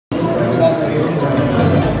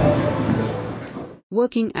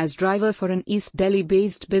working as driver for an East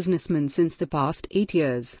Delhi-based businessman since the past 8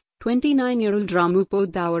 years. 29-year-old Ramu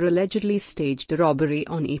Poddar allegedly staged a robbery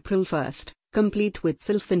on April 1, complete with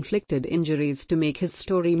self-inflicted injuries to make his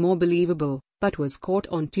story more believable, but was caught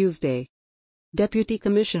on Tuesday. Deputy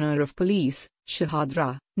Commissioner of Police,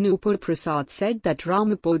 Shahadra, Nupur Prasad said that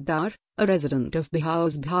Ramu Poddar, a resident of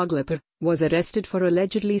Bihar's Bhagalpur, was arrested for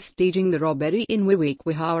allegedly staging the robbery in Vivek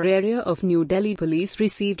Vihar area of New Delhi. Police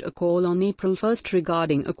received a call on April 1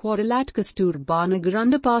 regarding a quarrel at Kasturba Nagar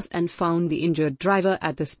underpass and found the injured driver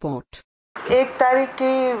at the spot. 1 तारीख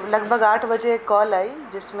की लगभग 8 बजे एक call आई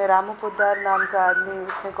जिसमें रामू पोद्दार नाम का आदमी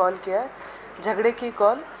उसने कॉल किया, झगड़े की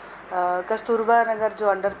कॉल, कस्तूरबा नगर जो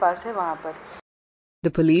अंडरपास है वहाँ पर। The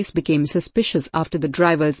police became suspicious after the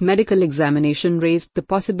driver's medical examination raised the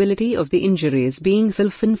possibility of the injuries being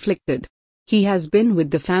self-inflicted. He has been with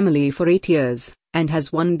the family for 8 years, and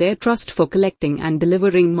has won their trust for collecting and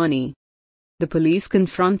delivering money. The police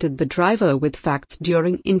confronted the driver with facts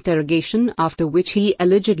during interrogation, after which he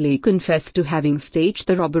allegedly confessed to having staged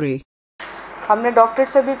the robbery. हमने doctor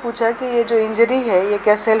से भी पूछा कि ये जो injury है ये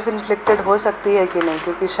क्या सेल्फ इन्फ्लिक्टेड हो सकती है कि नहीं,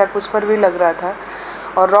 क्योंकि शक उस पर भी लग रहा था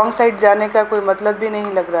और रॉन्ग साइड जाने का कोई मतलब भी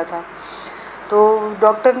नहीं लग रहा था। तो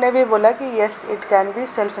डॉक्टर ने भी बोला कि yes it can be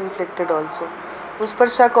self inflicted also. उस पर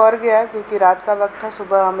शक और गया क्योंकि रात का वक्त था,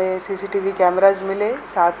 सुबह हमें सीसीटीवी कैमराज मिले,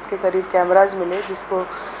 7 के करीब कैमराज मिले जिसको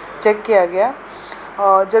चेक किया गया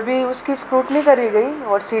और जब भी उसकी स्क्रूटनी करी गई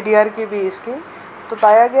और सीडीआर की भी इसकी, तो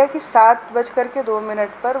पाया गया कि 7:02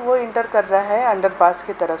 पर वो इंटर कर रहा है अंडरपास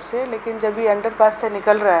की तरफ से, लेकिन जब भी अंडरपास से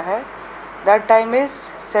निकल रहा है दैट टाइम इज़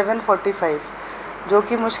 7:45, जो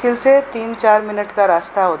कि मुश्किल से 3-4 मिनट का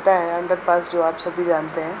रास्ता होता है अंडरपास जो आप सभी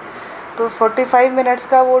जानते हैं। तो 45 मिनट्स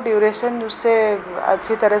का वो ड्यूरेशन उससे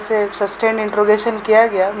अच्छी तरह से सस्टेन इंट्रोगेशन किया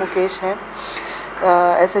गया। मुकेश हैं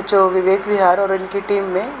SHO विवेक विहार और इनकी टीम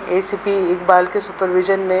में ACP इकबाल के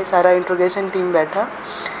सुपरविज़न में सारा इंट्रोगेशन टीम बैठा।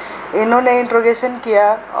 इन्होंने इंट्रोगेशन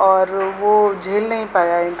किया और वो झेल नहीं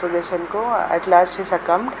पाया इंट्रोगेशन को, एट लास्ट ही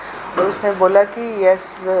सकम्ड और उसने बोला कि yes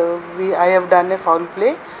I have done A foul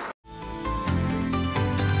play